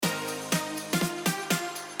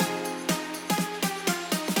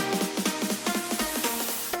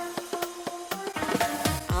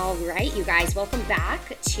right, you guys, welcome back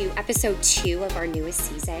to episode 2 of our newest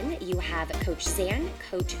season. You have Coach Zan,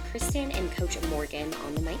 Coach Kristen, and Coach Morgan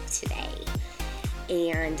on the mic today.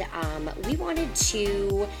 And we wanted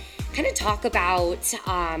to kind of talk about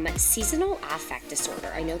seasonal affect disorder.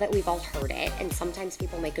 I know that we've all heard it, and sometimes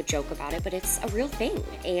people make a joke about it, but it's a real thing.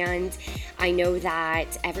 And I know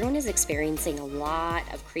that everyone is experiencing a lot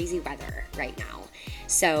of crazy weather right now.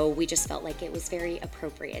 So we just felt like it was very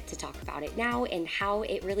appropriate to talk about it now and how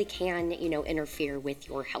it really can, interfere with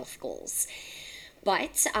your health goals.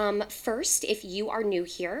 But first, if you are new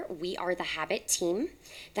here, we are the Habit team.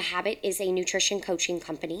 The Habit is a nutrition coaching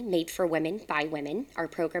company made for women by women. Our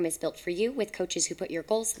program is built for you with coaches who put your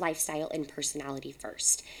goals, lifestyle, and personality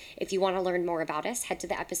first. If you want to learn more about us, head to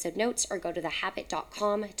the episode notes or go to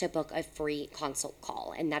thehabit.com to book a free consult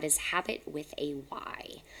call. And that is Habit with a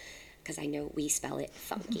Y, because I know we spell it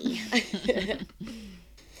funky.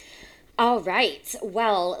 All right,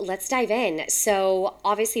 well, let's dive in. So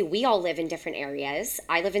obviously we all live in different areas.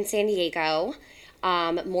 I live in San Diego.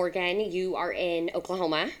 Morgan, you are in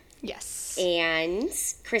Oklahoma. Yes. And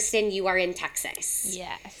Kristen, you are in Texas.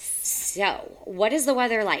 Yes. So what is the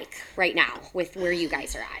weather like right now with where you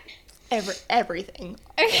guys are at? Everything.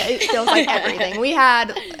 It feels like everything. We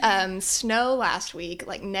had snow last week,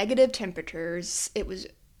 like negative temperatures. It was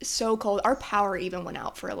so cold. Our power even went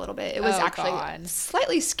out for a little bit. It was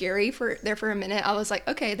slightly scary for a minute. I was like,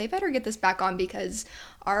 okay, they better get this back on because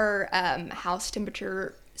our house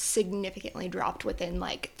temperature significantly dropped within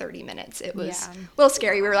like 30 minutes. It was a little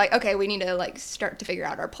scary. We were like, okay, we need to start to figure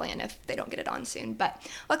out our plan if they don't get it on soon. But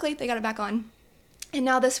luckily they got it back on. And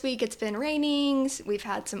now this week it's been raining. We've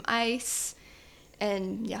had some ice.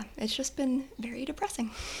 And yeah, it's just been very depressing.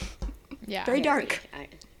 Yeah. Very dark.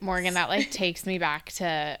 Morgan, that takes me back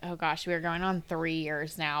to, oh gosh, we were going on 3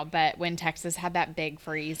 years now, but when Texas had that big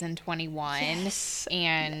freeze in 21, yes.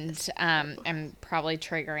 And I'm probably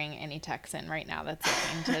triggering any Texan right now that's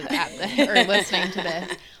listening to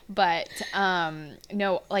this, but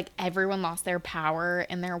no, everyone lost their power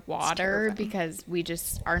and their water because we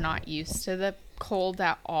just are not used to the cold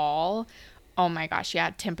at all. Oh my gosh, yeah,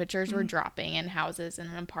 temperatures were dropping in houses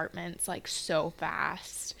and apartments so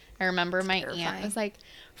fast. I remember my aunt was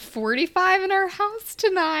 45 in our house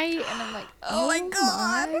tonight. And I'm like, oh my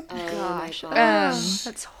God. Gosh.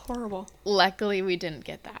 That's horrible. Luckily, we didn't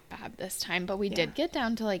get that bad this time, but we did get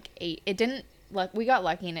down to 8. It didn't, we got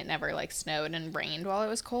lucky and it never snowed and rained while it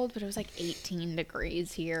was cold, but it was 18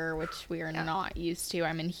 degrees here, which we are not used to.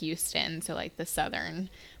 I'm in Houston, so the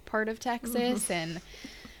southern part of Texas. And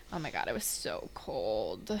oh my God, it was so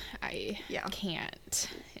cold. I can't.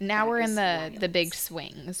 Now we're in the big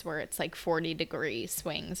swings where it's 40-degree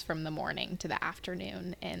swings from the morning to the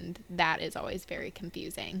afternoon, and that is always very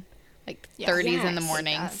confusing. 30s in the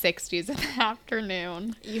morning, 60s in the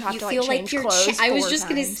afternoon. You have to feel change clothes. I was just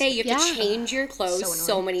going to say, you have to change your clothes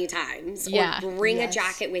so many times. Yeah. Or bring a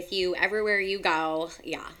jacket with you everywhere you go.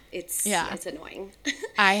 Yeah. It's annoying.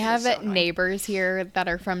 I have neighbors here that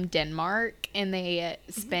are from Denmark, and they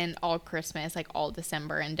spend all Christmas, all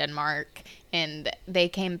December in Denmark, and they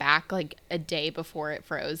came back a day before it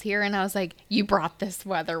froze here, and I was like, you brought this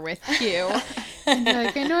weather with you. And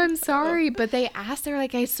they're I know, I'm sorry, but they asked, they're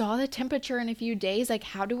I saw the temperature in a few days,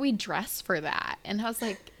 how do we dress for that? And I was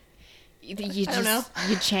like, you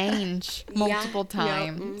change multiple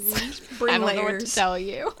times. Bring I don't layers. know what to tell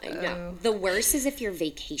you. I know. The worst is if you're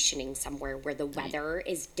vacationing somewhere where the weather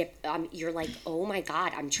is you're oh my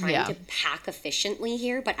God, I'm trying to pack efficiently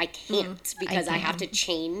here, but I can't because I have to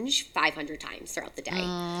change 500 times throughout the day.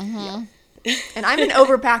 Mm-hmm. And I'm an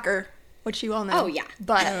overpacker, which you all know. Oh, yeah.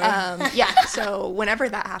 But, so whenever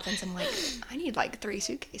that happens, I'm I need 3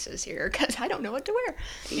 suitcases here because I don't know what to wear.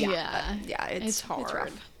 It's hard. It's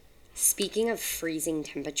rough. Speaking of freezing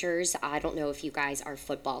temperatures, I don't know if you guys are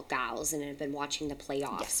football gals and have been watching the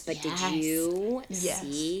playoffs, but did you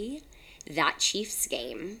see that Chiefs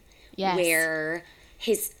game where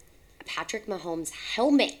Patrick Mahomes'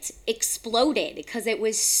 helmet exploded because it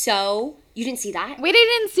was so... You didn't see that? We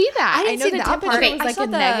didn't see that. I didn't see the that temperature part. was a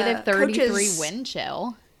negative 33 wind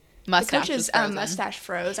chill. Mustache the coach's mustache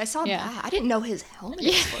froze. I saw that. I didn't know his helmet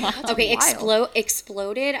exploded. That's wild.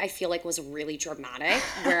 Exploded, I feel was really dramatic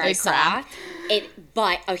where I saw it,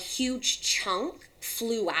 but a huge chunk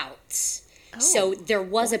flew out. So there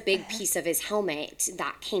was a big piece of his helmet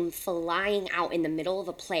that came flying out in the middle of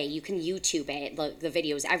a play. You can YouTube it. The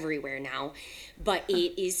video's everywhere now. But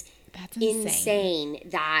it is That's insane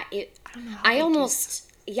that it... I almost...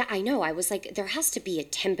 Yeah, I know. I was like, there has to be a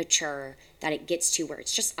temperature that it gets to where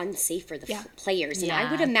it's just unsafe for the players. And I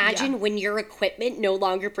would imagine when your equipment no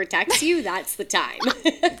longer protects you, that's the time.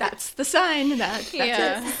 That's the sign. That's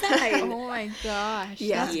the sign. Oh my gosh.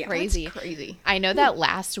 Yeah. That's crazy. That's crazy. I know that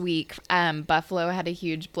last week, Buffalo had a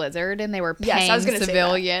huge blizzard and they were paying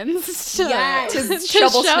civilians to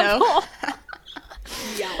shovel snow.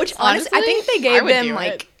 Which honestly, I think they gave them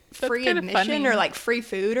like free admission or like free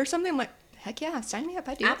food or something. I'm like, heck yeah, sign me up.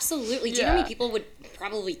 I do. Absolutely. Do you know how many people would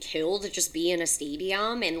probably kill to just be in a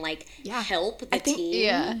stadium and like help the team?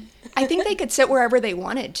 Yeah. I think they could sit wherever they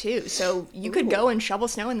wanted too. So you could go and shovel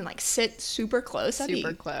snow and then like sit super close.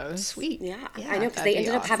 Super close. Sweet. Yeah. I know, because they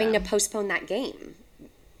ended up having to postpone that game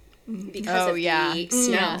because of the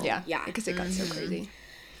snow. Yeah. Because it got so crazy.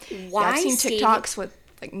 Why I've seen TikToks with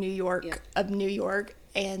like New York,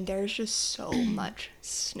 and there's just so much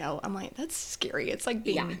snow. I'm like, that's scary. It's like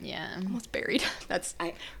being almost buried. That's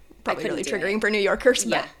probably really triggering for New Yorkers.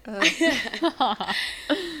 But,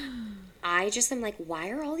 I just am like,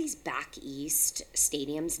 why are all these back east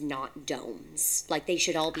stadiums not domes? Like, they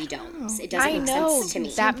should all be domes. It doesn't make sense to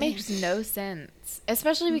me. That makes no sense.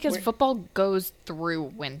 Especially because football goes through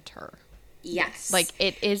winter. Yes. Like,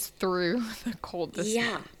 it is through the coldest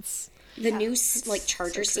months. The new like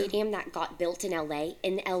Charger Stadium that got built in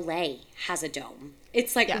LA has a dome.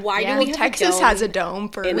 It's like, why do we have Texas a dome has a dome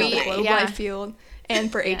for in Globe Life Field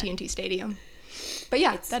and for AT&T Stadium. But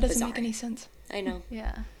that doesn't bizarre. make any sense. I know.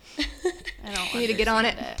 Yeah. I don't need to get on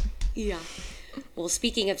it. Yeah. Well,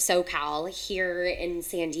 speaking of SoCal, here in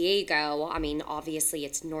San Diego, I mean, obviously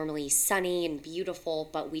it's normally sunny and beautiful,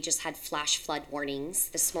 but we just had flash flood warnings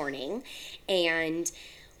this morning. And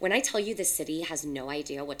when I tell you the city has no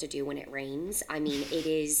idea what to do when it rains, I mean, it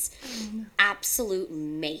is absolute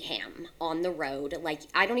mayhem on the road. Like,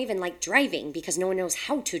 I don't even like driving because no one knows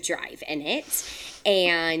how to drive in it.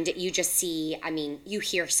 And you just see, I mean, you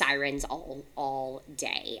hear sirens all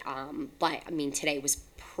day. But, I mean, today was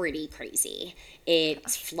pretty crazy.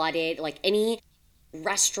 It's flooded, like any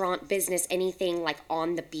restaurant, business, anything like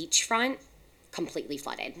on the beachfront, completely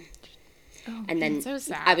flooded. And then so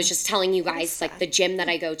sad. I was just telling you guys, like the gym that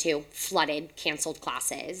I go to, flooded, canceled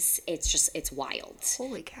classes. It's wild.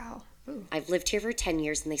 Holy cow. Ooh. I've lived here for 10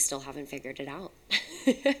 years and they still haven't figured it out.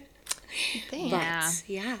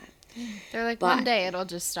 Yeah. They're like, one day it'll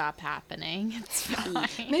just stop happening. It's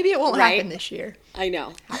fine. Maybe it won't happen this year. I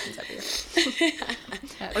know. Happens every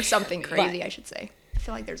year. Or something crazy, I should say. I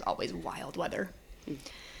feel like there's always wild weather.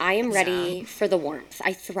 I am ready for the warmth.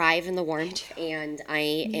 I thrive in the warmth, and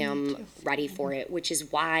I am ready for it, which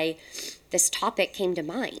is why this topic came to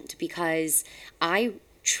mind, because I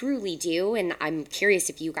truly do, and I'm curious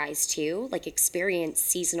if you guys too, like experience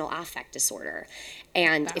seasonal affect disorder.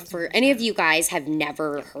 And if for any of you guys have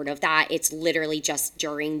never heard of that, it's literally just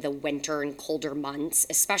during the winter and colder months,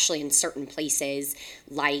 especially in certain places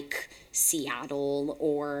like Seattle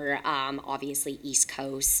or obviously East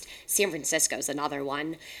Coast. San Francisco is another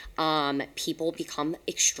one. People become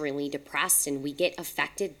extremely depressed and we get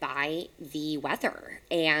affected by the weather.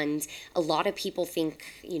 And a lot of people think,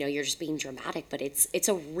 you know, you're just being dramatic, but it's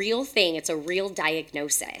a real thing. It's a real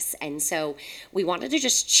diagnosis. And so we wanted to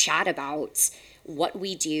just chat about what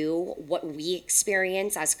we do, what we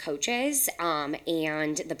experience as coaches,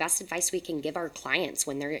 and the best advice we can give our clients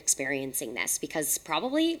when they're experiencing this, because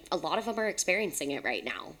probably a lot of them are experiencing it right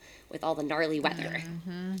now with all the gnarly weather.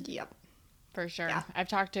 Mm-hmm. Yep. For sure. Yeah. I've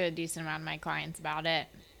talked to a decent amount of my clients about it.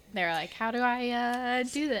 They're like, how do I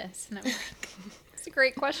do this? And I'm like, it's a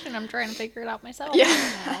great question. I'm trying to figure it out myself.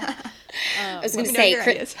 Yeah. I was going to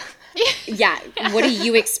say, what do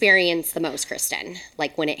you experience the most, Kristen?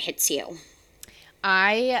 Like when it hits you? So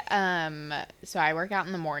I work out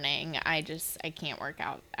in the morning. I can't work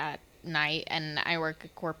out at night, and I work a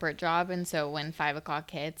corporate job. And so when 5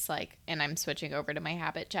 o'clock hits, and I'm switching over to my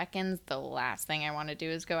habit check-ins, the last thing I want to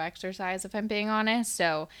do is go exercise, if I'm being honest.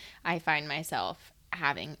 So I find myself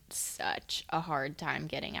having such a hard time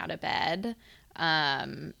getting out of bed.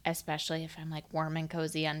 Especially if I'm warm and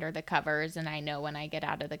cozy under the covers, and I know when I get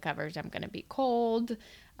out of the covers, I'm going to be cold.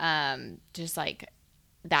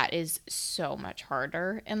 That is so much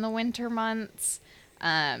harder in the winter months.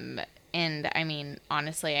 And I mean,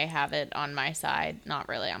 honestly, I have it on my side, not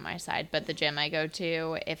really on my side, but the gym I go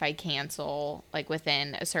to, if I cancel,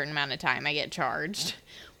 within a certain amount of time, I get charged,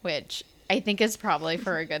 which I think is probably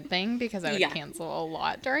for a good thing, because I would cancel a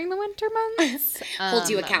lot during the winter months.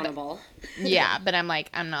 Holds you accountable. But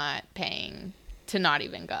I'm not paying to not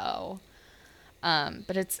even go.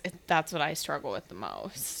 But that's what I struggle with the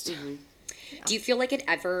most. Mm-hmm. Do you feel like it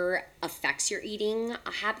ever affects your eating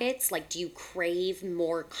habits? Do you crave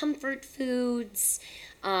more comfort foods?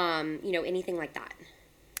 Anything like that.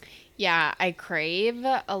 Yeah, I crave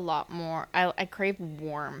a lot more. I crave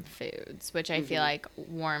warm foods, which I feel like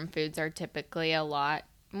warm foods are typically a lot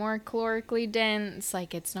more calorically dense.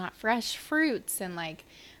 Like, it's not fresh fruits and like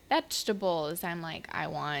vegetables. I'm like, I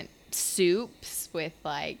want soups with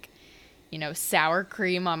like, sour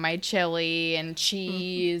cream on my chili and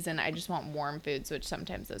cheese, and I just want warm foods, which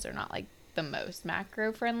sometimes those are not like the most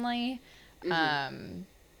macro friendly.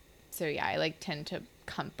 So yeah, I like tend to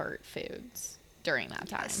comfort foods during that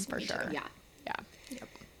time, for sure. Yeah. Yeah. Yep.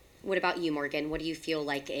 What about you, Morgan? What do you feel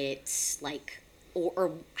like it's like,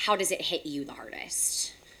 or how does it hit you the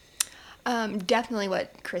hardest? Definitely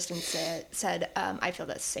what Kristen said. I feel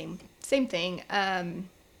the same thing.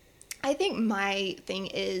 I think my thing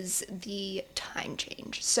is the time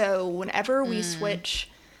change. So whenever we switch,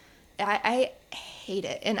 I hate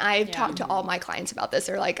it. And I've talked to all my clients about this.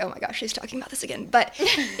 They're like, oh my gosh, she's talking about this again. But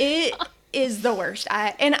it is the worst.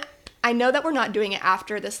 I know that we're not doing it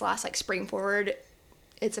after this last like spring forward.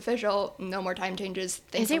 It's official. No more time changes.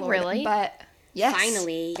 Thank Is it the Lord. really? But yes.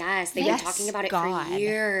 Finally, yes. They've been talking about it for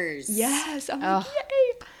years. Yes. I'm like,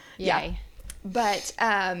 yay. Yeah. Yay. But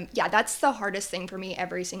that's the hardest thing for me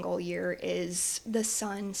every single year is the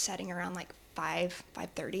sun setting around like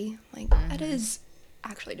 5:30. Like that is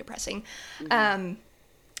actually depressing. And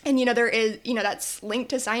there is, that's linked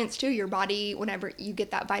to science too. Your body, whenever you get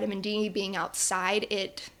that vitamin D being outside,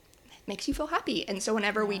 it makes you feel happy. And so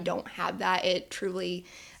whenever we don't have that, it truly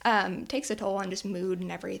takes a toll on just mood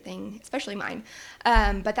and everything, especially mine.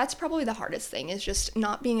 But that's probably the hardest thing is just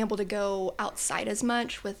not being able to go outside as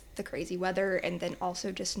much with the crazy weather, and then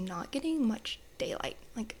also just not getting much daylight.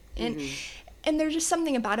 Like, and there's just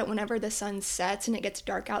something about it whenever the sun sets and it gets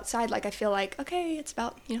dark outside. Like, I feel like, okay, it's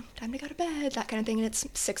about, time to go to bed, that kind of thing. And it's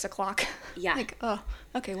 6:00. Yeah. Like, oh,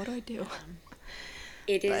 okay, what do I do?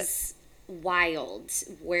 It is wild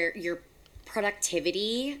where your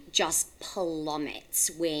productivity just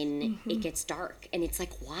plummets when it gets dark. And it's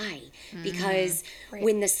like, why? Because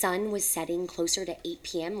when the sun was setting closer to 8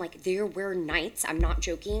 p.m., like there were nights, I'm not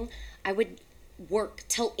joking, I would work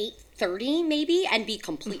till 8:30 maybe and be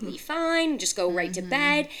completely fine, just go right to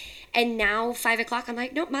bed. And now 5:00, I'm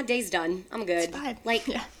like, nope, my day's done. I'm good. It's fine. Like,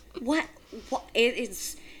 what it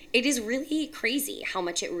is really crazy how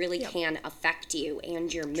much it really can affect you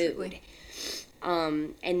and your mood. Truly.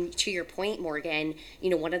 And to your point, Morgan,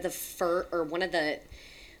 one of the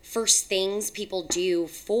first things people do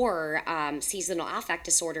for seasonal affect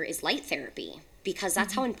disorder is light therapy, because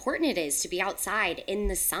that's how important it is to be outside in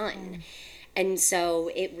the sun. And so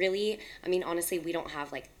it really, honestly, we don't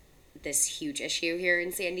have like this huge issue here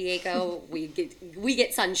in San Diego. we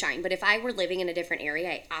get sunshine, but if I were living in a different area,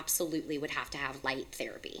 I absolutely would have to have light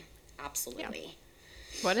therapy. Absolutely.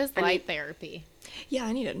 Yeah. What is light therapy? Yeah,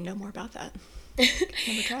 I need to know more about that.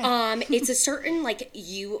 Never tried. It's a certain like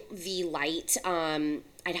UV light.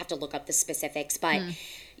 I'd have to look up the specifics, but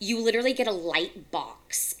you literally get a light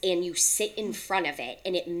box and you sit in front of it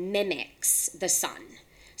and it mimics the sun.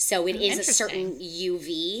 So it is a certain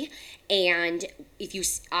UV, and if you,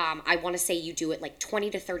 I want to say you do it like 20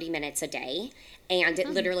 to 30 minutes a day, and it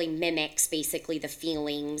literally mimics basically the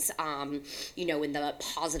feelings, and the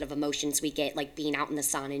positive emotions we get, like being out in the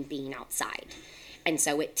sun and being outside. And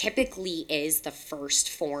so it typically is the first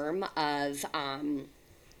form of,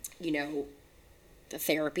 the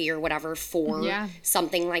therapy or whatever for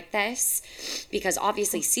something like this, because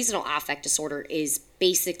obviously seasonal affect disorder is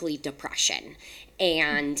basically depression.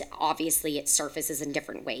 And obviously it surfaces in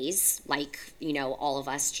different ways, like, all of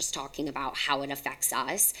us just talking about how it affects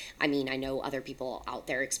us. I know other people out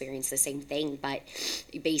there experience the same thing, but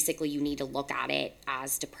basically you need to look at it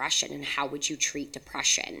as depression and how would you treat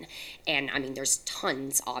depression. And there's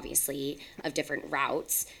tons, obviously, of different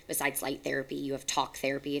routes. Besides light therapy, you have talk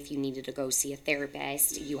therapy if you needed to go see a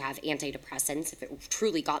therapist. You have antidepressants if it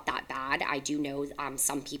truly got that bad. I do know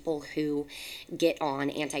some people who get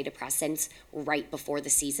on antidepressants right before the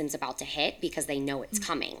season's about to hit because they know it's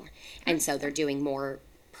coming. And so they're doing more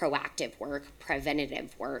proactive work,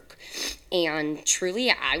 preventative work. And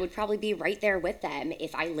truly, I would probably be right there with them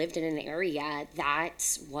if I lived in an area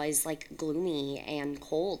that was like gloomy and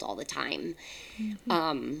cold all the time.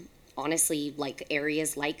 Honestly, like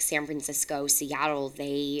areas like San Francisco, Seattle,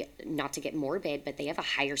 they, not to get morbid, but they have a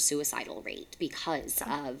higher suicidal rate because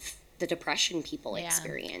of the depression people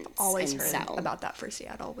experience. Always heard about that for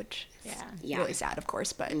Seattle, which is really sad, of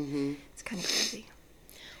course, but it's kind of crazy.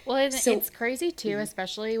 Well, it's crazy too,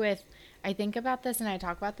 especially with, I think about this and I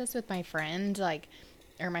talk about this with my friend,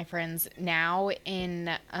 my friends now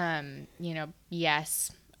in,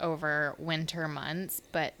 yes, over winter months,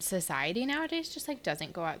 but society nowadays just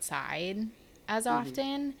doesn't go outside as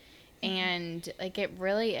often. And like it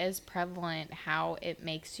really is prevalent how it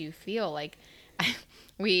makes you feel. Like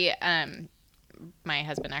my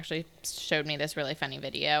husband actually showed me this really funny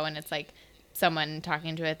video, and it's like someone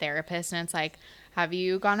talking to a therapist, and it's like, have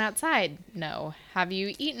you gone outside? No. Have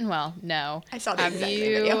you eaten well? No. I saw that. Have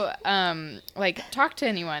you like talked to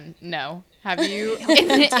anyone? No. Have you?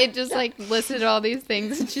 It just like listed all these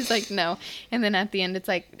things, and she's like, no. And then at the end, it's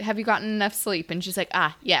like, have you gotten enough sleep? And she's like,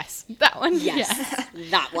 yes, that one. Yes.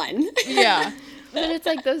 That one. Yeah. But it's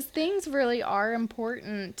like those things really are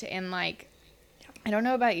important, and like, I don't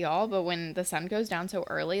know about y'all, but when the sun goes down so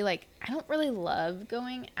early, like, I don't really love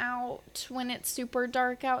going out when it's super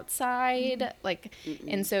dark outside. Like,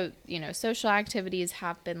 and so, you know, social activities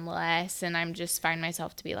have been less, and I'm just find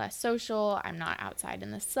myself to be less social. I'm not outside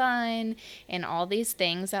in the sun, and all these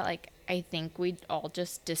things that, like, I think we all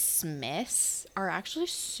just dismiss are actually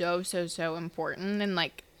so, so, so important, and,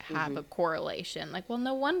 like, have a correlation. Like, well,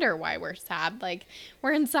 no wonder why we're sad. Like,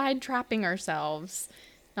 we're inside trapping ourselves,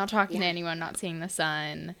 not talking to anyone, not seeing the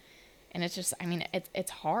sun. And it's just, I mean,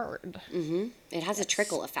 it's hard. It has a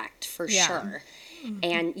trickle effect for sure.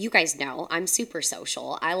 And you guys know I'm super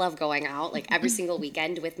social. I love going out like every single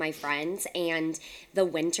weekend with my friends. And the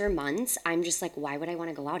winter months, I'm just like, why would I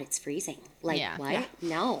want to go out? It's freezing. Like, what? Yeah.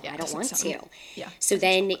 No, I don't want to. Yeah. So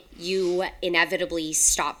then you inevitably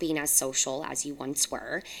stop being as social as you once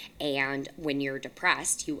were. And when you're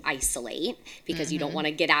depressed, you isolate because you don't want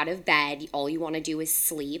to get out of bed. All you want to do is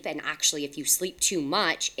sleep. And actually, if you sleep too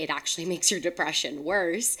much, it actually makes your depression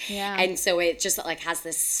worse. Yeah. And so it just like has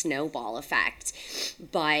this snowball effect.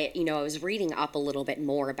 But, you know, I was reading up a little bit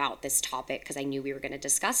more about this topic because I knew we were going to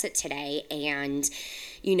discuss it today. And,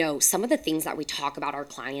 you know, some of the things that we talk about our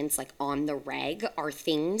clients like on the reg are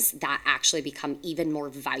things that actually become even more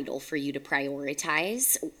vital for you to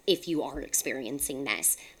prioritize if you are experiencing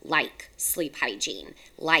this, like sleep hygiene,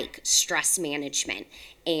 like stress management,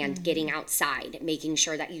 and getting outside, making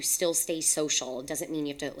sure that you still stay social. It doesn't mean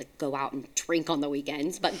you have to like go out and drink on the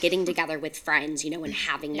weekends, but getting together with friends, you know, and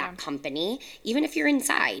having that company, even if you're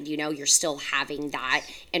inside, you know, you're still having that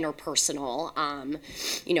interpersonal,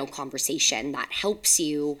 you know, conversation that helps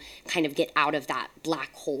you kind of get out of that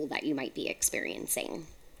black hole that you might be experiencing.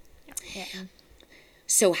 Yeah.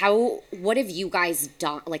 So what have you guys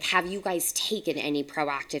done? Like, have you guys taken any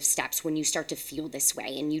proactive steps when you start to feel this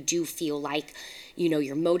way and you do feel like, you know,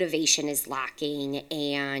 your motivation is lacking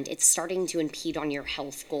and it's starting to impede on your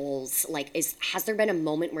health goals? Like, has there been a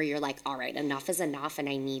moment where you're like, all right, enough is enough and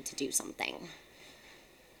I need to do something?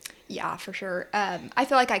 Yeah, for sure. I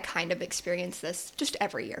feel like I kind of experience this just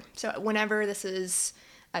every year. So whenever this is,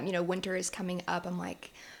 you know, winter is coming up, I'm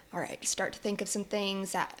like, all right, start to think of some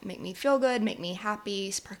things that make me feel good, make me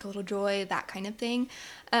happy, spark a little joy, that kind of thing.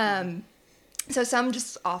 So some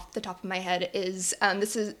just off the top of my head is,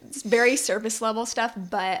 this is very surface level stuff,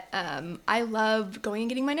 but I love going and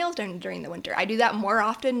getting my nails done during the winter. I do that more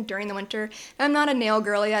often during the winter. I'm not a nail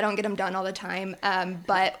girly. I don't get them done all the time.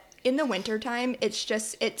 But in the winter time,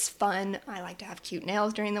 it's fun. I like to have cute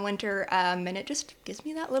nails during the winter. And it just gives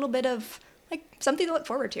me that little bit of like something to look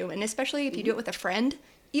forward to. And especially if you do it with a friend,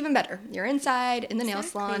 even better. You're inside in the nail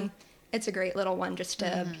salon. It's a great little one just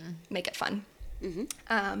to make it fun.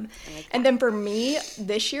 And then for me,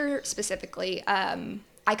 this year specifically,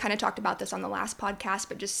 I kind of talked about this on the last podcast,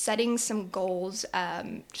 but just setting some goals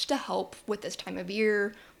just to help with this time of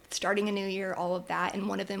year, starting a new year, all of that. And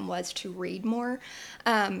one of them was to read more.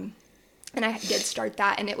 And I did start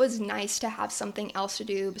that, and it was nice to have something else to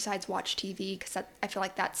do besides watch TV, because I feel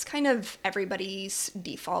like that's kind of everybody's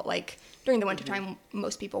default. Like, during the wintertime,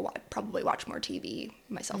 most people probably watch more TV,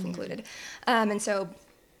 myself included. And so I'm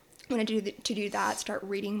going to do that, start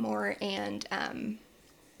reading more, and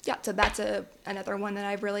so that's another one that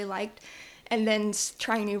I've really liked. And then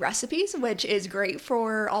trying new recipes, which is great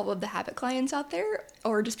for all of the habit clients out there,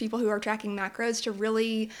 or just people who are tracking macros, to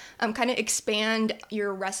really kind of expand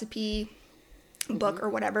your recipe book or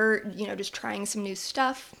whatever, you know, just trying some new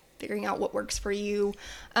stuff, figuring out what works for you,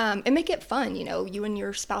 and make it fun. You know, you and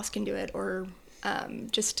your spouse can do it, or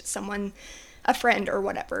just a friend or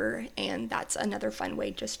whatever. And that's another fun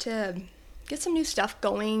way just to get some new stuff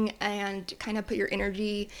going and kind of put your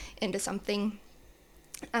energy into something.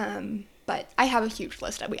 But I have a huge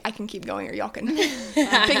list. I can keep going, or y'all can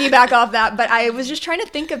piggyback off that. But I was just trying to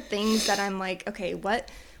think of things that I'm like, okay, what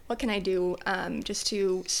can I do just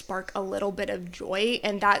to spark a little bit of joy?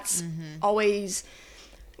 And that's always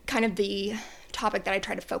kind of the topic that I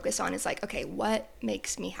try to focus on, is like, okay, what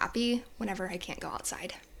makes me happy whenever I can't go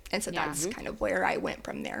outside? And so that's kind of where I went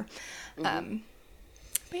from there.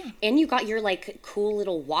 Bam. And you got your like cool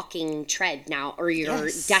little walking tread now, or your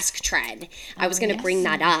desk tread. I was going to bring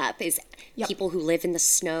that up. Is people who live in the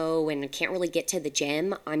snow and can't really get to the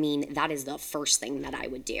gym, I mean, that is the first thing that I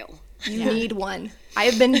would do. You need one. I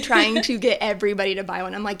have been trying to get everybody to buy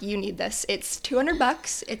one. I'm like, you need this. It's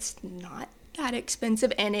 $200. It's not that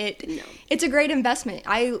expensive, and it's a great investment.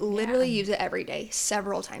 I literally use it every day,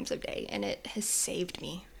 several times a day, and it has saved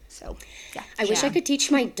me. So, yeah. I wish I could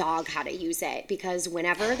teach my dog how to use it, because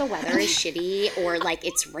whenever the weather is shitty or like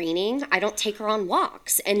it's raining, I don't take her on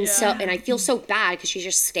walks. And and I feel so bad because she's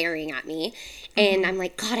just staring at me. And I'm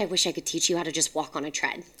like, God, I wish I could teach you how to just walk on a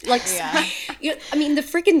tread. Like, I mean, the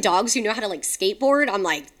freaking dogs who know how to like skateboard, I'm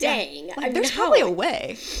like, dang. Like, I mean, there's probably a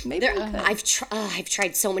way. Maybe I've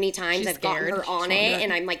tried so many times. I've gotten her on it,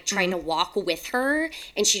 and I'm like trying to walk with her,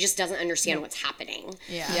 and she just doesn't understand what's happening.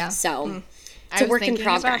 Yeah. So it's a work in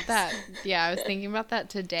progress. I was thinking about that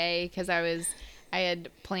today because I had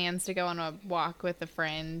plans to go on a walk with a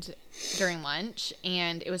friend during lunch,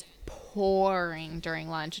 and it was pouring during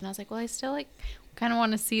lunch, and I was like, well, I still like kind of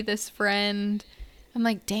want to see this friend. I'm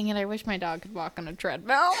like, dang it, I wish my dog could walk on a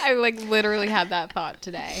treadmill. I like literally had that thought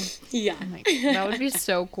today. Yeah. I'm like, that would be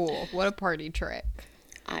so cool. What a party trick.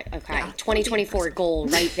 Okay, 2024 goal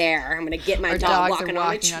right there. I'm going to get my dog walking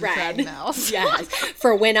on a treadmills. Yes,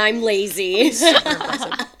 for when I'm lazy.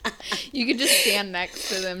 You could just stand next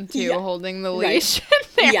to them too, holding the leash.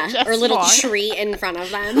 Right. Or a little tree in front of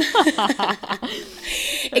them.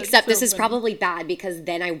 Except this is probably bad, because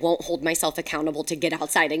then I won't hold myself accountable to get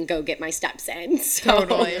outside and go get my steps in. So,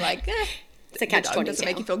 totally. Like, it's a catch-22. Doesn't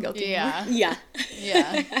make you feel guilty. Yeah. Yeah.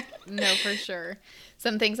 No, for sure.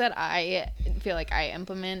 Some things that I feel like I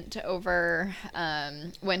implement over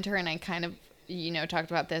winter, and I kind of, talked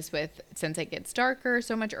about this since it gets darker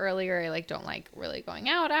so much earlier, I like don't like really going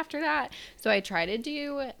out after that. So I try to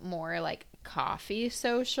do more like coffee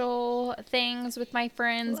social things with my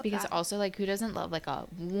friends, because also like who doesn't love like a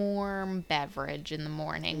warm beverage in the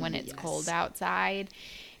morning when it's cold outside.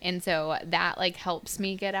 And so that like helps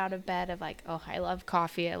me get out of bed of like, oh, I love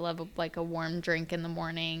coffee. I love like a warm drink in the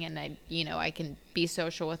morning, and I can be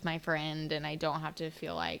social with my friend, and I don't have to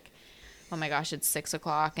feel like, oh my gosh, it's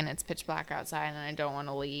 6:00 and it's pitch black outside and I don't want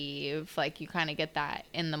to leave. Like you kind of get that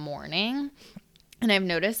in the morning. And I've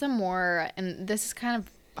noticed and this is kind of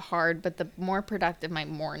hard, but the more productive my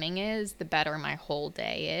morning is, the better my whole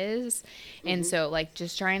day is. And so like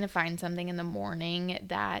just trying to find something in the morning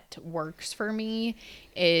that works for me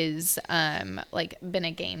is like been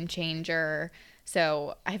a game changer.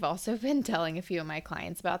 So I've also been telling a few of my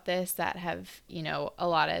clients about this that have, a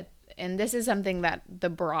lot of, and this is something that the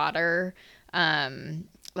broader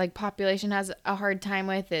like population has a hard time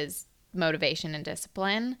with, is motivation and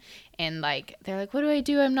discipline. And like they're like, what do I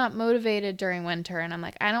do? I'm not motivated during winter. And I'm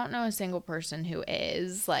like, I don't know a single person who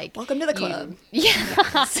is. Like, welcome to the club.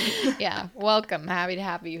 Yeah, welcome, happy to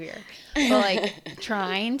have you here. But like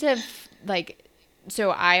trying to like,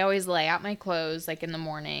 so I always lay out my clothes like in the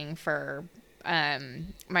morning for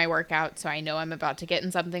my workout, so I know I'm about to get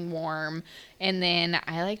in something warm. And then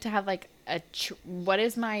I like to have like what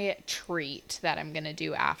is my treat that I'm gonna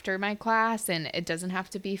do after my class. And it doesn't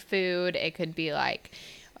have to be food. It could be like,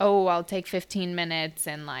 oh, I'll take 15 minutes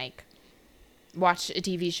and like watch a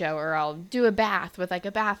TV show, or I'll do a bath with like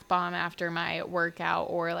a bath bomb after my workout,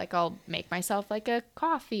 or like I'll make myself like a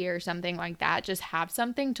coffee or something like that. Just have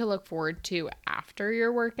something to look forward to after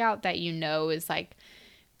your workout that is like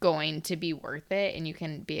going to be worth it, and you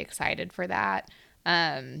can be excited for that.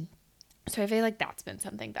 So I feel like that's been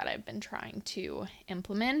something that I've been trying to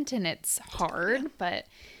implement, and it's hard, but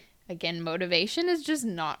again, motivation is just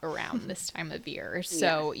not around this time of year.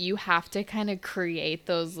 So you have to kind of create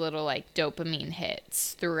those little like dopamine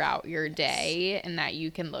hits throughout your day, and that you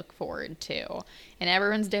can look forward to. And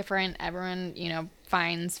everyone's different. Everyone,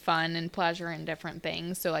 finds fun and pleasure in different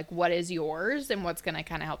things. So like, what is yours, and what's going to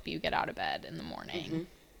kind of help you get out of bed in the morning?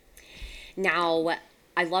 Now,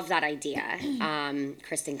 I love that idea,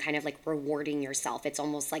 Kristen, kind of like rewarding yourself. It's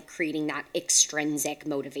almost like creating that extrinsic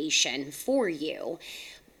motivation for you.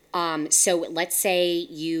 So let's say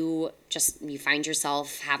you find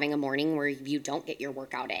yourself having a morning where you don't get your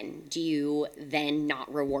workout in. Do you then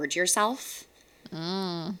not reward yourself?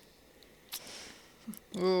 Ooh.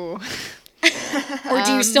 Or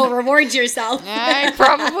do you still reward yourself? I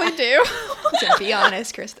probably do. To be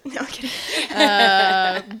honest, Kristen. No, I'm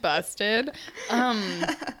kidding. Busted.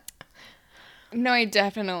 No, I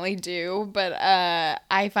definitely do. But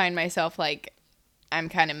I find myself like, I'm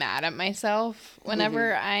kind of mad at myself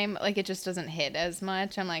whenever I'm like, it just doesn't hit as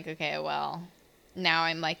much. I'm like, okay, well, now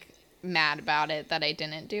I'm like mad about it that I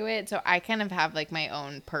didn't do it. So I kind of have like my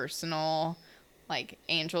own personal like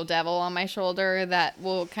angel devil on my shoulder that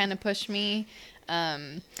will kind of push me.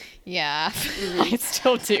 Yeah, I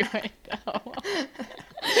still do it though.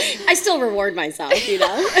 I still reward myself, you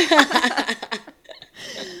know?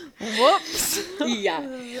 Whoops.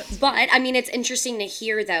 Yeah. But, I mean, it's interesting to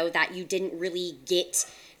hear, though, that you didn't really get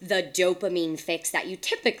the dopamine fix that you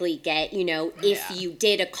typically get, you know, if you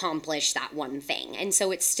did accomplish that one thing. And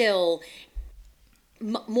so it's still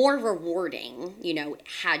more rewarding, you know,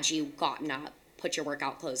 had you gotten up, put your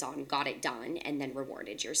workout clothes on, got it done, and then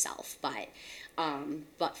rewarded yourself. But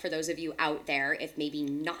for those of you out there, if maybe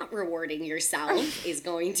not rewarding yourself is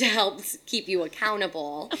going to help keep you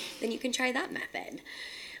accountable, then you can try that method.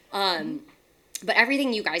 But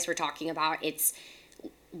everything you guys were talking about, it's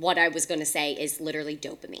what I was going to say is literally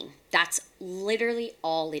dopamine. That's literally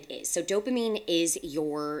all it is. So dopamine is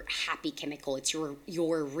your happy chemical. It's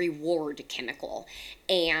your reward chemical.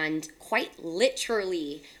 And quite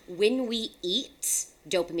literally, when we eat,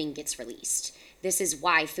 dopamine gets released. This is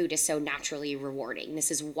why food is so naturally rewarding. This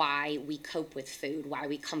is why we cope with food, why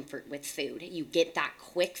we comfort with food. You get that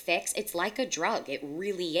quick fix. It's like a drug. It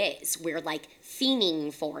really is. We're like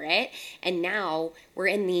fiending for it. And now we're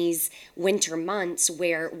in these winter months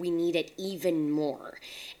where we need it even more.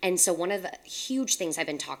 And so one of the huge things I've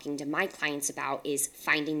been talking to my clients about is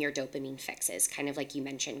finding your dopamine fixes, kind of like you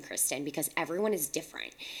mentioned, Kristen, because everyone is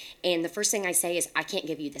different. And the first thing I say is, I can't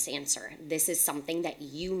give you this answer. This is something that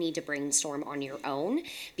you need to brainstorm on your own,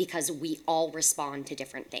 because we all respond to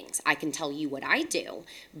different things. I can tell you what I do,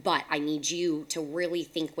 but I need you to really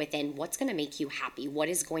think within what's going to make you happy, what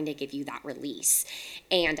is going to give you that release.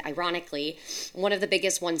 And ironically, one of the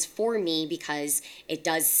biggest ones for me, because it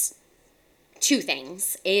does two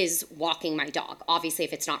things, is walking my dog. Obviously,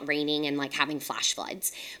 if it's not raining and like having flash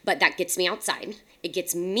floods, but that gets me outside. It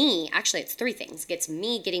gets me, actually it's three things, gets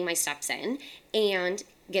me getting my steps in and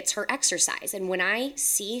gets her exercise. And when I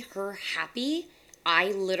see her happy,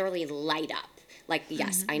 I literally light up. Like,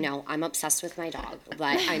 yes, I know I'm obsessed with my dog,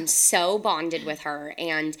 but I'm so bonded with her.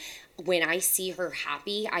 And when I see her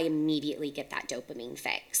happy, I immediately get that dopamine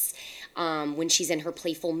fix. When she's in her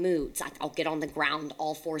playful moods, like I'll get on the ground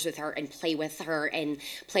all fours with her and play with her and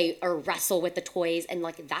play or wrestle with the toys, and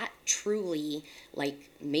like that truly like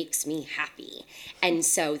makes me happy. And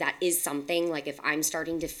so that is something, like if I'm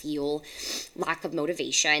starting to feel lack of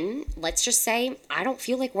motivation, let's just say I don't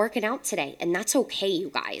feel like working out today, and that's okay, you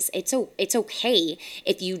guys. It's okay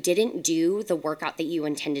if you didn't do the workout that you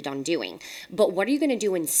intended on doing, but what are you going to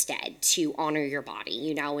do instead to honor your body,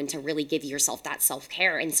 you know, and to really give yourself that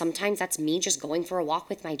self-care? And sometimes that's me just going for a walk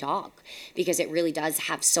with my dog, because it really does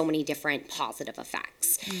have so many different positive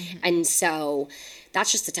effects. And so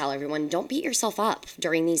that's just to tell everyone, don't beat yourself up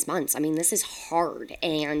during these months. I mean, this is hard.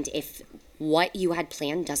 And if what you had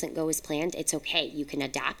planned doesn't go as planned, it's okay. You can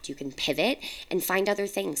adapt, you can pivot, and find other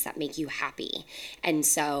things that make you happy. And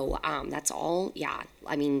so that's all. Yeah,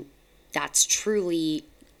 I mean, that's truly,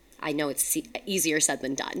 I know it's easier said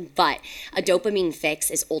than done, but a dopamine fix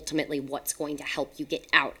is ultimately what's going to help you get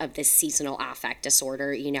out of this seasonal affect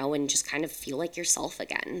disorder, you know, and just kind of feel like yourself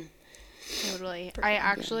again. Totally. I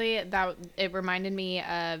actually, it reminded me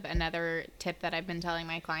of another tip that I've been telling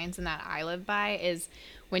my clients and that I live by is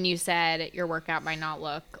when you said your workout might not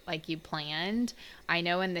look like you planned. I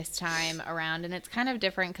know in this time around, and it's kind of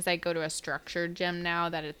different because I go to a structured gym now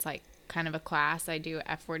that it's like kind of a class. I do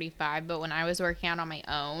F45, but when I was working out on my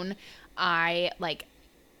own, I like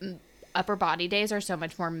upper body days are so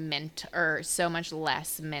much more so much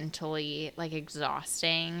less mentally like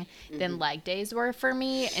exhausting than leg days were for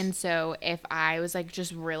me. And so if I was like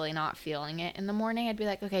just really not feeling it in the morning, I'd be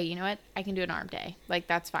like, okay, you know what? I can do an arm day. Like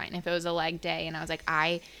that's fine. If it was a leg day and I was like,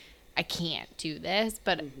 I can't do this,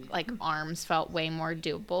 but like arms felt way more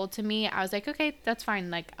doable to me, I was like, okay, that's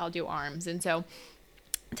fine. Like I'll do arms. And so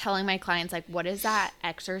telling my clients, like, what is that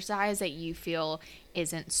exercise that you feel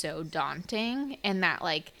isn't so daunting and that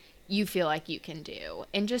like you feel like you can do,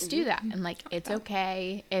 and just do that. And like, it's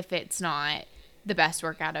okay if it's not the best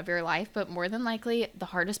workout of your life, but more than likely the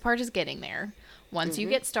hardest part is getting there. Once you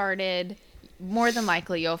get started, more than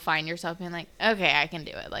likely you'll find yourself being like, okay, I can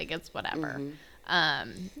do it. Like it's whatever.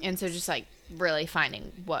 And so just like really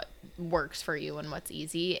finding what works for you and what's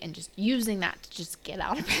easy and just using that to just get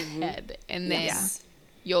out of bed, and then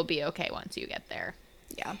you'll be okay once you get there.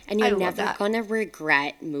 Yeah. And you're never going to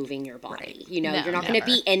regret moving your body. Right. You know, you're not going to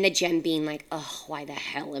be in the gym being like, oh, why the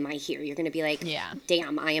hell am I here? You're going to be like,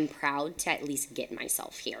 damn, I am proud to at least get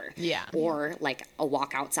myself here. Yeah. Or like a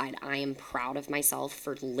walk outside, I am proud of myself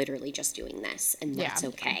for literally just doing this. And that's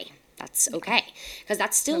okay. That's okay. Because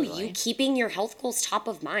that's still you keeping your health goals top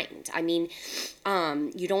of mind. I mean,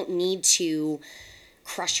 you don't need to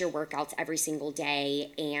crush your workouts every single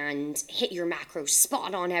day and hit your macros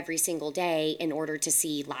spot on every single day in order to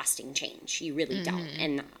see lasting change. You really don't.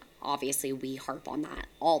 And obviously we harp on that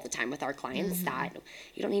all the time with our clients that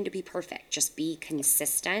you don't need to be perfect. Just be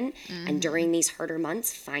consistent. And during these harder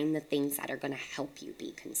months, find the things that are going to help you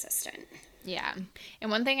be consistent. Yeah.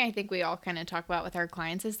 And one thing I think we all kind of talk about with our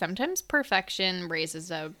clients is sometimes perfection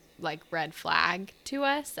raises a like red flag to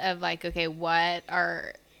us of like, okay,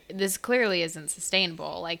 this clearly isn't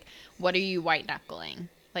sustainable. Like, what are you white knuckling?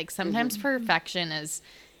 Like sometimes perfection is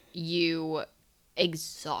you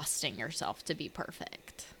exhausting yourself to be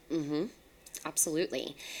perfect.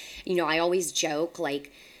 Absolutely. You know, I always joke,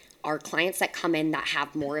 like, our clients that come in that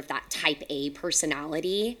have more of that type A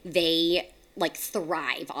personality, they like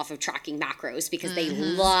thrive off of tracking macros because they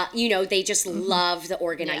love, you know, they just love the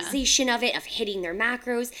organization of it, of hitting their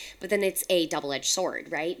macros. But then it's a double-edged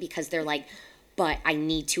sword, right? Because they're like, but I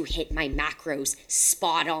need to hit my macros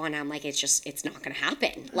spot on. I'm like, it's not going to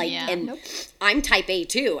happen. Like, and I'm type A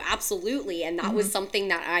too, absolutely. And that was something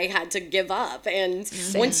that I had to give up. And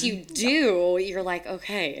once you do, you're like,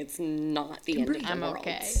 okay, it's not the end of the world.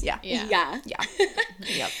 Okay. Yeah.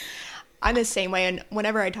 Yep. I'm the same way, and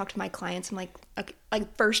whenever I talk to my clients, I'm like, okay, like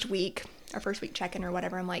our first week check-in or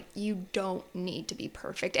whatever, I'm like, you don't need to be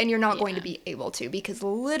perfect, and you're not going to be able to, because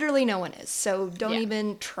literally no one is, so don't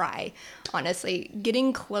even try. Honestly,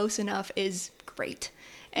 getting close enough is great,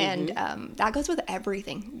 and that goes with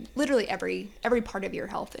everything, literally every part of your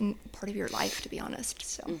health and part of your life, to be honest.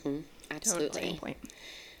 So Absolutely. Point.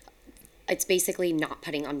 It's basically not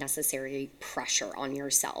putting unnecessary pressure on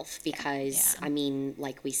yourself because, I mean,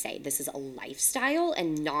 like we say, this is a lifestyle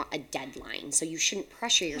and not a deadline. So you shouldn't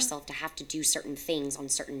pressure yourself to have to do certain things on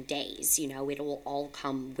certain days. You know, it will all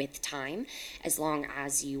come with time as long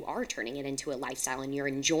as you are turning it into a lifestyle and you're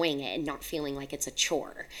enjoying it and not feeling like it's a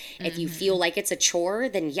chore. If you feel like it's a chore,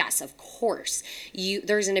 then yes, of course.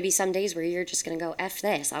 There's going to be some days where you're just going to go, F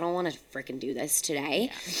this. I don't want to freaking do this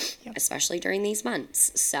today, especially during these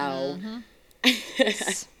months. So...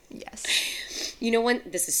 Yes. You know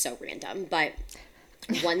what? This is so random, but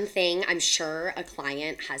one thing, I'm sure a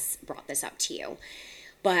client has brought this up to you,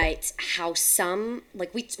 but how some,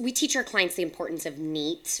 like we teach our clients the importance of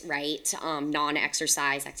NEAT, right?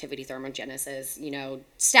 Non-exercise activity thermogenesis, you know,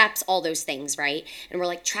 steps, all those things, right? And we're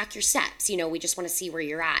like, track your steps, you know, we just want to see where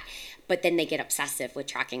you're at. But then they get obsessive with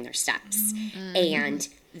tracking their steps. And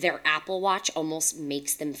their Apple Watch almost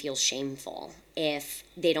makes them feel shameful if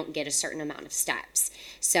they don't get a certain amount of steps.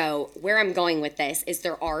 So where I'm going with this is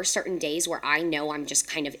there are certain days where I know I'm just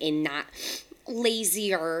kind of in that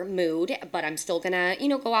lazier mood, but I'm still gonna, you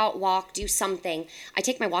know, go out, walk, do something. I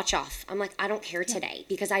take my watch off. I'm like, I don't care today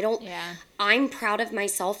because I'm proud of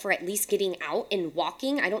myself for at least getting out and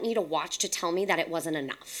walking. I don't need a watch to tell me that it wasn't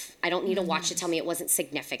enough. I don't need a watch to tell me it wasn't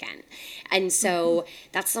significant. And so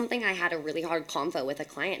that's something I had a really hard convo with a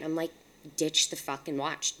client. I'm like, ditch the fucking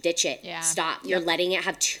watch. Ditch it. Stop. You're letting it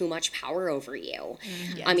have too much power over you.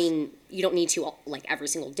 I mean, you don't need to like every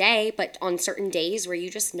single day, but on certain days where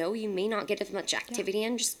you just know you may not get as much activity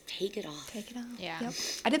in, just take it off. Yeah.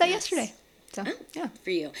 I did that yesterday. So,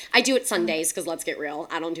 for you. I do it Sundays because let's get real.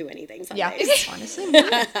 I don't do anything Sundays. Yeah, honestly,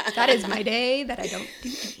 that is my day that I don't do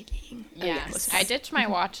anything. Yes. I ditched my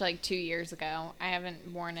watch like 2 years ago. I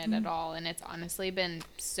haven't worn it at all, and it's honestly been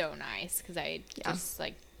so nice because I just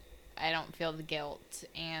like, I don't feel the guilt.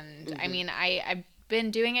 And I mean, I've been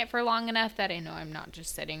doing it for long enough that I know I'm not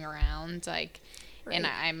just sitting around, like, and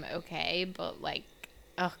I'm okay, but like,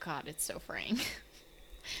 oh God, it's so freeing.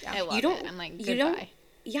 I love it. I'm like, goodbye.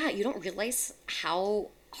 You don't realize how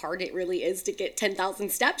hard it really is to get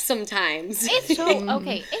 10,000 steps sometimes. It's so,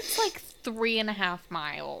 okay, it's like 3.5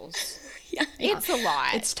 miles. It's a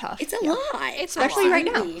lot. It's tough. It's a lot. Especially right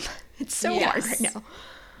now. It's so hard right now.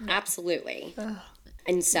 Absolutely.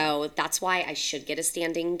 And so that's why I should get a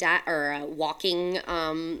standing or a walking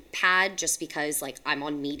pad, just because like I'm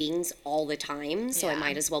on meetings all the time. So I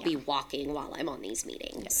might as well be walking while I'm on these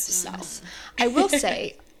meetings. So I will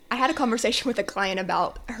say, I had a conversation with a client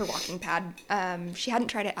about her walking pad. She hadn't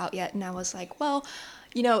tried it out yet. And I was like, well,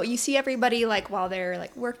 you know, you see everybody like while they're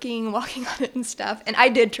like walking on it and stuff. And I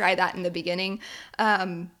did try that in the beginning.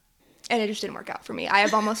 And it just didn't work out for me. I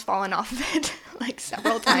have almost fallen off of it like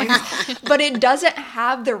several times. But it doesn't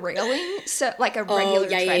have the railing, so like a regular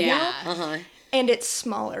treadmill. And it's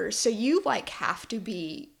smaller. So you like have to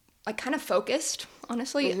be like kind of focused,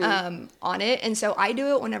 honestly, on it. And so I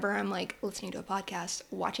do it whenever I'm like listening to a podcast,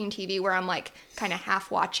 watching TV, where I'm like kind of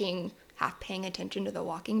half watching, half paying attention to the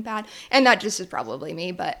walking pad. And that just is probably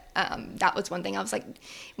me. But that was one thing I was like,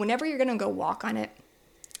 whenever you're going to go walk on it,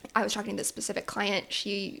 I was talking to this specific client,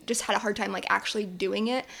 she just had a hard time like actually doing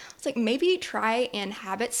it. It's like, maybe try and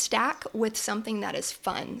habit stack with something that is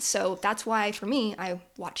fun. So that's why for me, I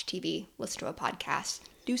watch TV, listen to a podcast,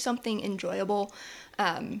 do something enjoyable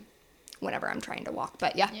whenever I'm trying to walk.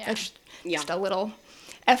 But that's just a little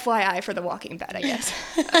FYI for the walking bed, I guess.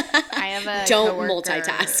 I have a Don't coworker,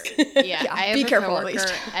 multitask. Yeah, I have be a careful at coworker,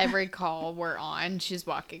 least. every call we're on, she's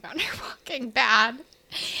walking on her walking pad.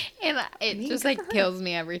 And it just like kills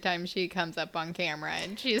me every time she comes up on camera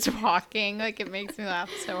and she's walking. Like, it makes me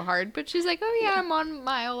laugh so hard. But she's like, oh yeah, I'm on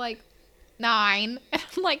mile like 9. And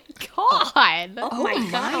I'm like, God. Oh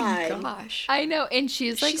my gosh. I know. And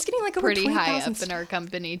she's getting like over pretty high 20,000 up in our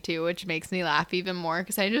company too, which makes me laugh even more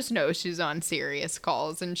because I just know she's on serious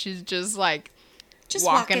calls and she's just like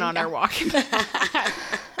walking on her walking pad.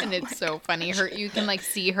 And it's so funny. You can like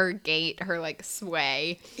see her gait, her like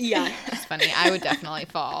sway. Yeah. It's funny. I would definitely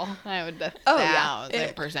fall. I would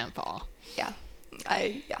 1,000% fall. Yeah.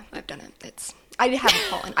 I've done it. I haven't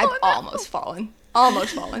fallen. I've almost fallen.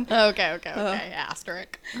 Almost fallen. Okay.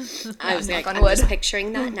 Asterisk. I was like, I'm just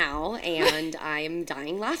picturing that now, and I'm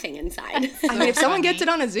dying laughing inside. I mean, if someone gets it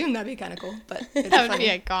on a Zoom, that'd be kind of cool. But that would be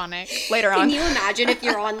iconic. Later on. Can you imagine if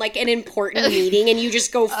you're on like an important meeting and you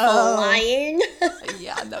just go flying?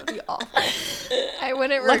 Yeah, that would be awful. I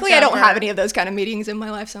wouldn't. Luckily, I don't have any of those kind of meetings in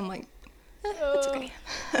my life, so I'm like, it's okay.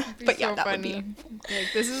 But yeah, so that funny. would be.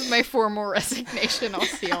 Like, this is my formal resignation. I'll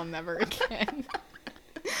see y'all never again.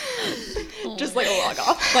 Just like a log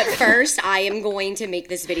off. But first, I am going to make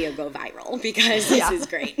this video go viral because this is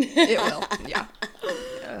great. It will. Yeah.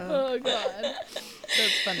 Oh God,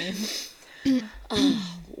 that's funny.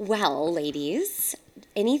 Well, ladies,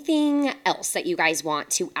 anything else that you guys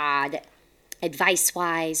want to add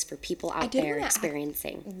advice-wise for people out there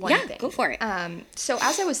experiencing? One thing. Go for it. So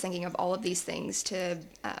as I was thinking of all of these things to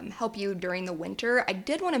help you during the winter, I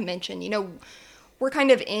did want to mention, we're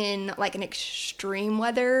kind of in like an extreme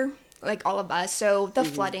weather, like all of us. So the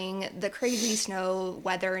flooding, the crazy snow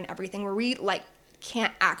weather and everything where we like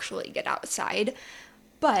can't actually get outside.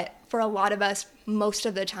 But for a lot of us, most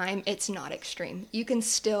of the time, it's not extreme. You can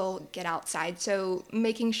still get outside. So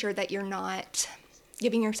making sure that you're not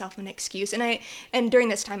giving yourself an excuse. And during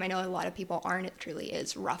this time, I know a lot of people aren't. It truly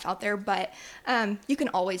is rough out there. But you can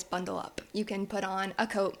always bundle up. You can put on a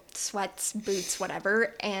coat, sweats, boots,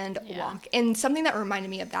 whatever, and walk. And something that reminded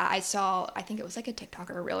me of that, I think it was like a TikTok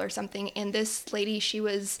or a reel or something. And this lady, she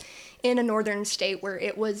was in a northern state where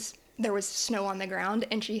there was snow on the ground,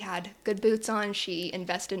 and she had good boots on. She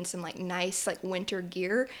invested in some like nice like winter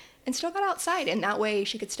gear and still got outside. And that way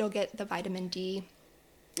she could still get the vitamin D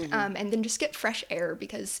and then just get fresh air,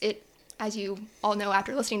 because it, as you all know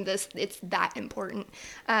after listening to this, it's that important.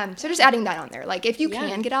 So just adding that on there. Like if you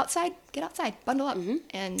can get outside, bundle up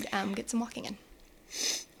and get some walking in.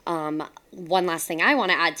 One last thing I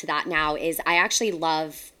want to add to that now is I actually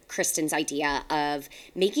love Kristen's idea of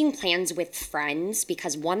making plans with friends,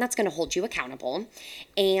 because one, that's going to hold you accountable.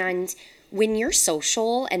 And when you're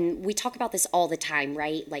social, and we talk about this all the time,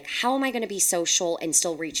 right? Like, how am I going to be social and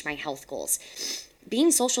still reach my health goals?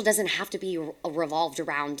 Being social doesn't have to be revolved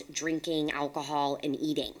around drinking alcohol and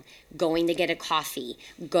eating, going to get a coffee,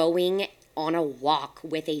 going on a walk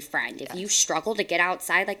with a friend. If you struggle to get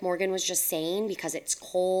outside, like Morgan was just saying, because it's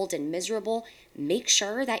cold and miserable, make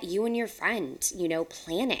sure that you and your friend,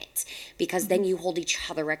 plan it, because then you hold each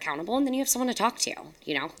other accountable, and then you have someone to talk to,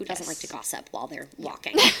 who doesn't like to gossip while they're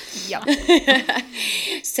walking. Yep.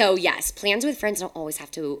 So yes, plans with friends don't always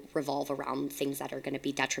have to revolve around things that are going to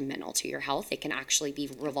be detrimental to your health. It can actually be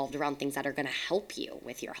revolved around things that are going to help you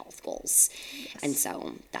with your health goals. Yes. And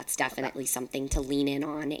so that's definitely something to lean in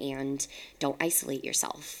on, and don't isolate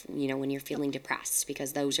yourself, when you're feeling depressed,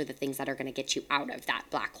 because those are the things that are going to get you out of that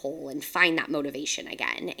black hole and find that motivation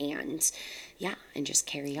again, and just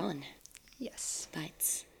carry on. Yes.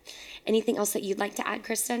 But anything else that you'd like to add,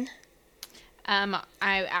 Kristen? I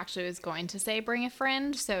actually was going to say bring a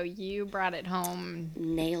friend, so you brought it home.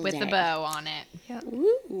 Nailed with it. a bow on it. Yeah.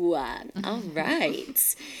 Ooh, all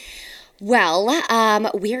right. Well,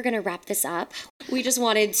 we are going to wrap this up. We just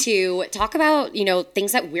wanted to talk about,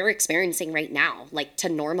 things that we're experiencing right now, like to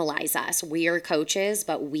normalize us. We are coaches,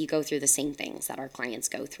 but we go through the same things that our clients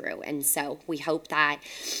go through. And so we hope that,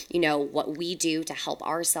 what we do to help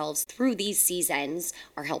ourselves through these seasons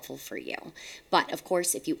are helpful for you. But of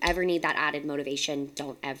course, if you ever need that added motivation,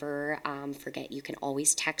 don't ever forget, you can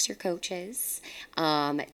always text your coaches,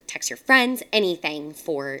 text your friends, anything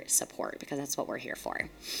for support, because that's what we're here for.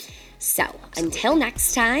 So until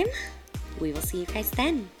next time, we will see you guys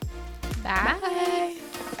then. Bye.